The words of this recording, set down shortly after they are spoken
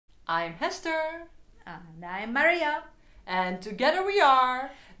I'm Hester. And I'm Maria. And together we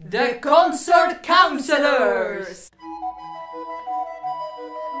are the Consort Counsellors!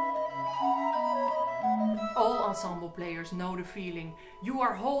 All ensemble players know the feeling. You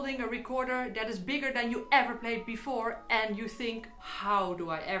are holding a recorder that is bigger than you ever played before and you think, how do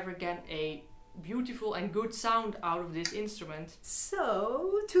I ever get a beautiful and good sound out of this instrument?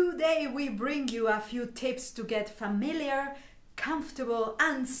 So, today we bring you a few tips to get familiar, comfortable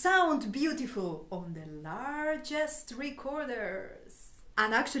and sound beautiful on the largest recorders.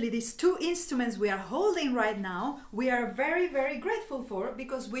 And actually these two instruments we are holding right now, we are very grateful for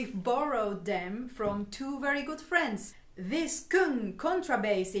because we've borrowed them from two very good friends. This Kung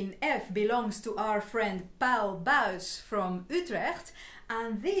contrabass in F belongs to our friend Paul Buys from Utrecht,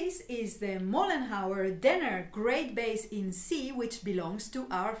 and this is the Mollenhauer Denner great bass in C, which belongs to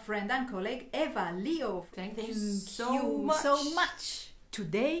our friend and colleague Eva Leo. Thank you so much.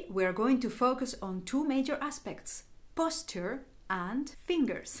 Today we are going to focus on two major aspects: posture and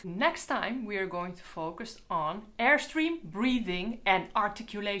fingers. Next time we are going to focus on airstream, breathing and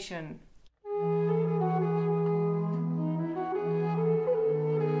articulation.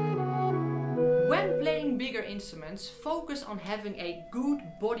 When playing bigger instruments, focus on having a good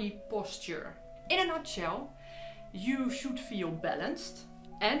body posture. In a nutshell, you should feel balanced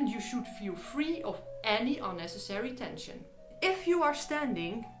and you should feel free of any unnecessary tension. If you are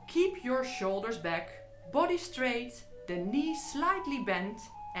standing, keep your shoulders back, body straight, the knees slightly bent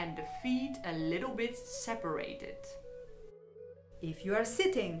and the feet a little bit separated. If you are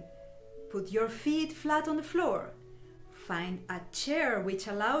sitting, put your feet flat on the floor. Find a chair which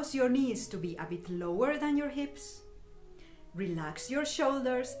allows your knees to be a bit lower than your hips. Relax your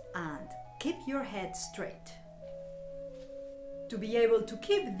shoulders and keep your head straight. To be able to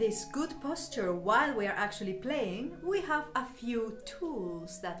keep this good posture while we are actually playing, we have a few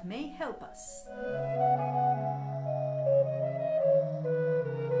tools that may help us.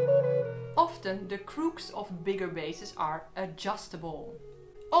 Often the crooks of bigger basses are adjustable.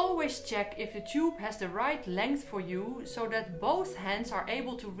 Always check if the tube has the right length for you so that both hands are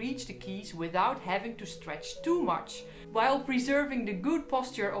able to reach the keys without having to stretch too much, while preserving the good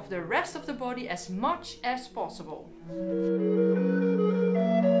posture of the rest of the body as much as possible.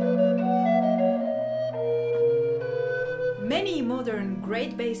 Many modern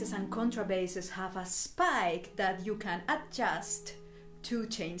great basses and contrabasses have a spike that you can adjust to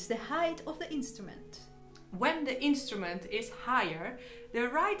change the height of the instrument. When the instrument is higher, the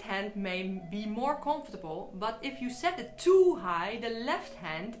right hand may be more comfortable, but if you set it too high, the left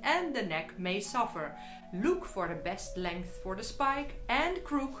hand and the neck may suffer. Look for the best length for the spike and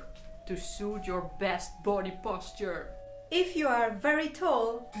crook to suit your best body posture. If you are very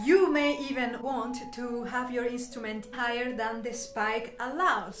tall, you may even want to have your instrument higher than the spike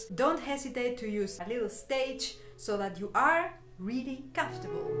allows. Don't hesitate to use a little stage so that you are really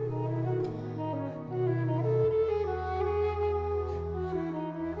comfortable.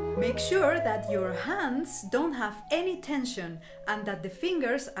 Make sure that your hands don't have any tension and that the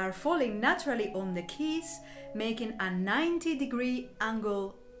fingers are falling naturally on the keys, making a 90-degree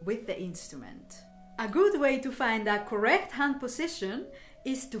angle with the instrument. A good way to find a correct hand position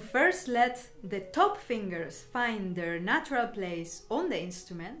is to first let the top fingers find their natural place on the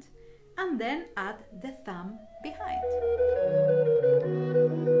instrument and then add the thumb behind.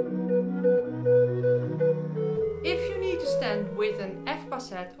 If you need to stand with an F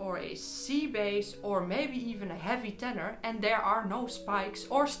bassette or a C bass or maybe even a heavy tenor and there are no spikes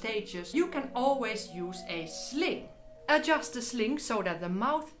or stages, you can always use a sling. Adjust the sling so that the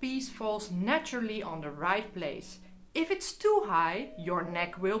mouthpiece falls naturally on the right place. If it's too high, your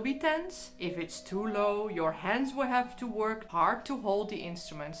neck will be tense. If it's too low, your hands will have to work hard to hold the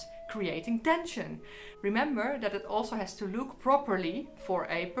instruments, creating tension. Remember that it also has to look properly for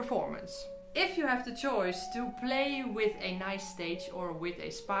a performance. If you have the choice to play with a nice stage or with a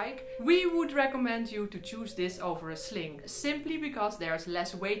spike, we would recommend you to choose this over a sling, simply because there's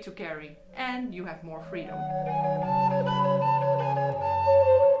less weight to carry and you have more freedom.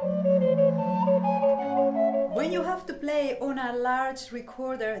 When you have to play on a large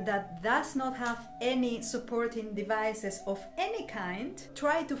recorder that does not have any supporting devices of any kind,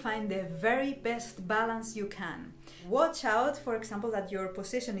 try to find the very best balance you can. Watch out, for example, that your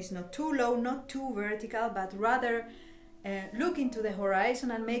position is not too low, not too vertical, but rather look into the horizon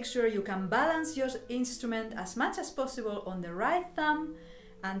and make sure you can balance your instrument as much as possible on the right thumb,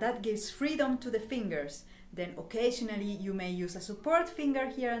 and that gives freedom to the fingers. Then occasionally you may use a support finger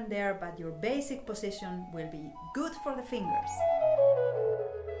here and there, but your basic position will be good for the fingers.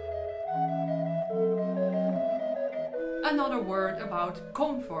 Another word about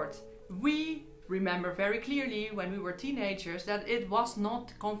comfort. We remember very clearly when we were teenagers that it was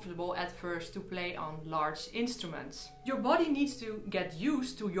not comfortable at first to play on large instruments. Your body needs to get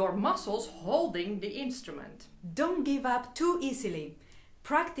used to your muscles holding the instrument. Don't give up too easily.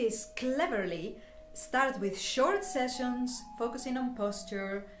 Practice cleverly. Start with short sessions, focusing on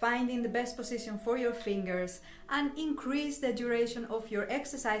posture, finding the best position for your fingers, and increase the duration of your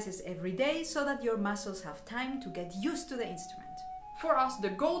exercises every day so that your muscles have time to get used to the instrument. For us, the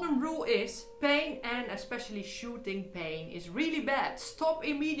golden rule is pain, and especially shooting pain, is really bad. Stop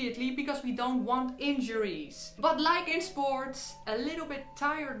immediately because we don't want injuries. But like in sports, a little bit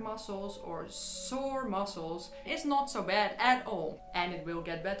tired muscles or sore muscles is not so bad at all, and it will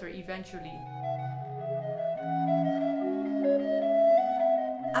get better eventually.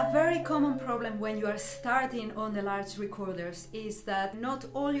 A very common problem when you are starting on the large recorders is that not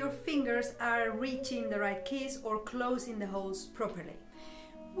all your fingers are reaching the right keys or closing the holes properly.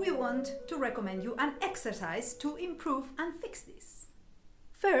 We want to recommend you an exercise to improve and fix this.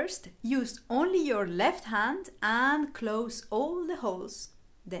 First, use only your left hand and close all the holes.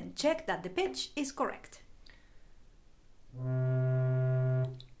 Then check that the pitch is correct.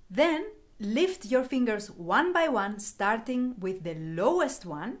 Then, lift your fingers one by one, starting with the lowest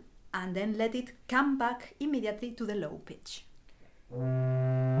one, and then let it come back immediately to the low pitch.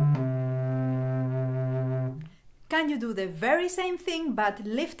 Can you do the very same thing but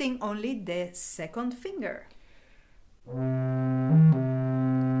lifting only the second finger?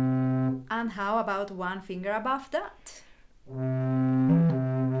 And how about one finger above that?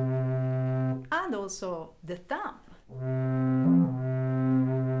 And also the thumb.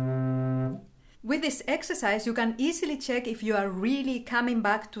 With this exercise, you can easily check if you are really coming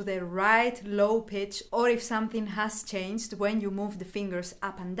back to the right low pitch or if something has changed when you move the fingers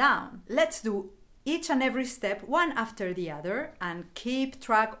up and down. Let's do each and every step one after the other and keep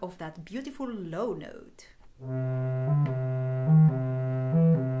track of that beautiful low note.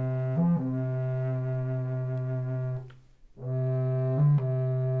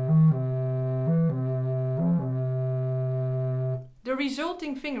 The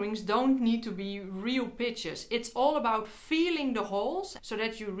resulting fingerings don't need to be real pitches. It's all about feeling the holes so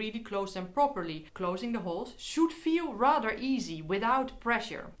that you really close them properly. Closing the holes should feel rather easy without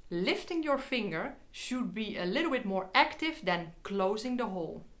pressure. Lifting your finger should be a little bit more active than closing the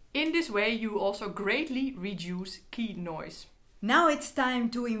hole. In this way you also greatly reduce key noise. Now it's time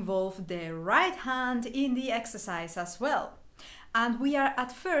to involve the right hand in the exercise as well. And we are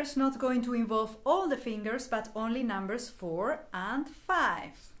at first not going to involve all the fingers, but only numbers 4 and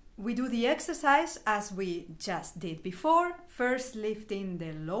 5. We do the exercise as we just did before, first lifting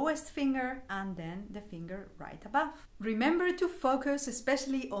the lowest finger and then the finger right above. Remember to focus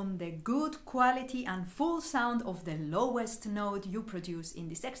especially on the good quality and full sound of the lowest note you produce in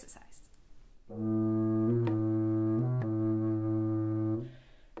this exercise.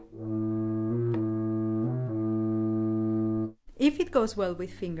 If it goes well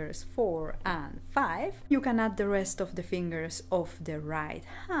with fingers 4 and 5, you can add the rest of the fingers of the right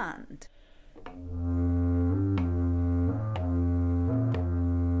hand.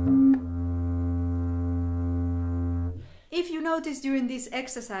 If you notice during this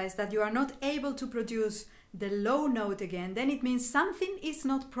exercise that you are not able to produce the low note again, then it means something is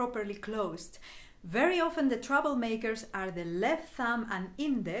not properly closed. Very often the troublemakers are the left thumb and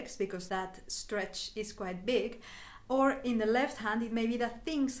index, because that stretch is quite big. Or in the left hand, it may be that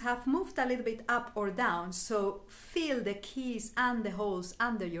things have moved a little bit up or down, so feel the keys and the holes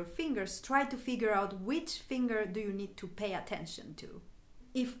under your fingers. Try to figure out which finger do you need to pay attention to.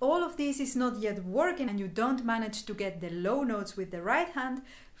 If all of this is not yet working and you don't manage to get the low notes with the right hand,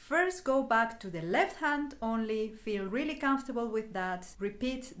 first go back to the left hand only, feel really comfortable with that.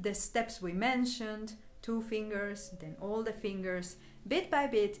 Repeat the steps we mentioned, 2 fingers, then all the fingers. Bit by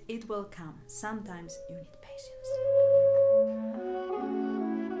bit, it will come. Sometimes you need patience.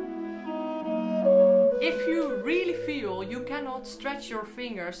 If you really feel you cannot stretch your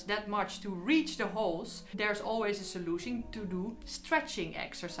fingers that much to reach the holes, there's always a solution to do stretching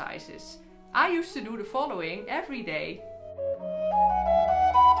exercises. I used to do the following every day.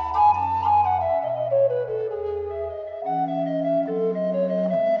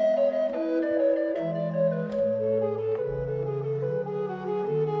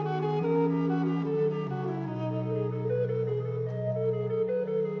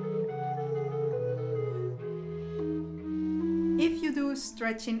 If you do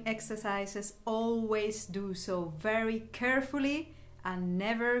stretching exercises, always do so very carefully and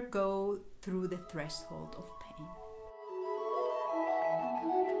never go through the threshold of pain.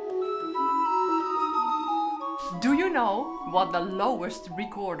 Do you know what the lowest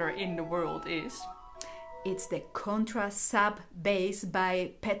recorder in the world is? It's the Contra-Sub bass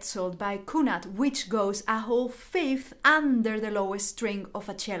by Paetzold by Kunath, which goes a whole fifth under the lowest string of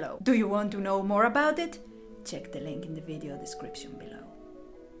a cello. Do you want to know more about it? Check the link in the video description below.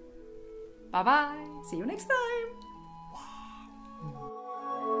 Bye bye! See you next time!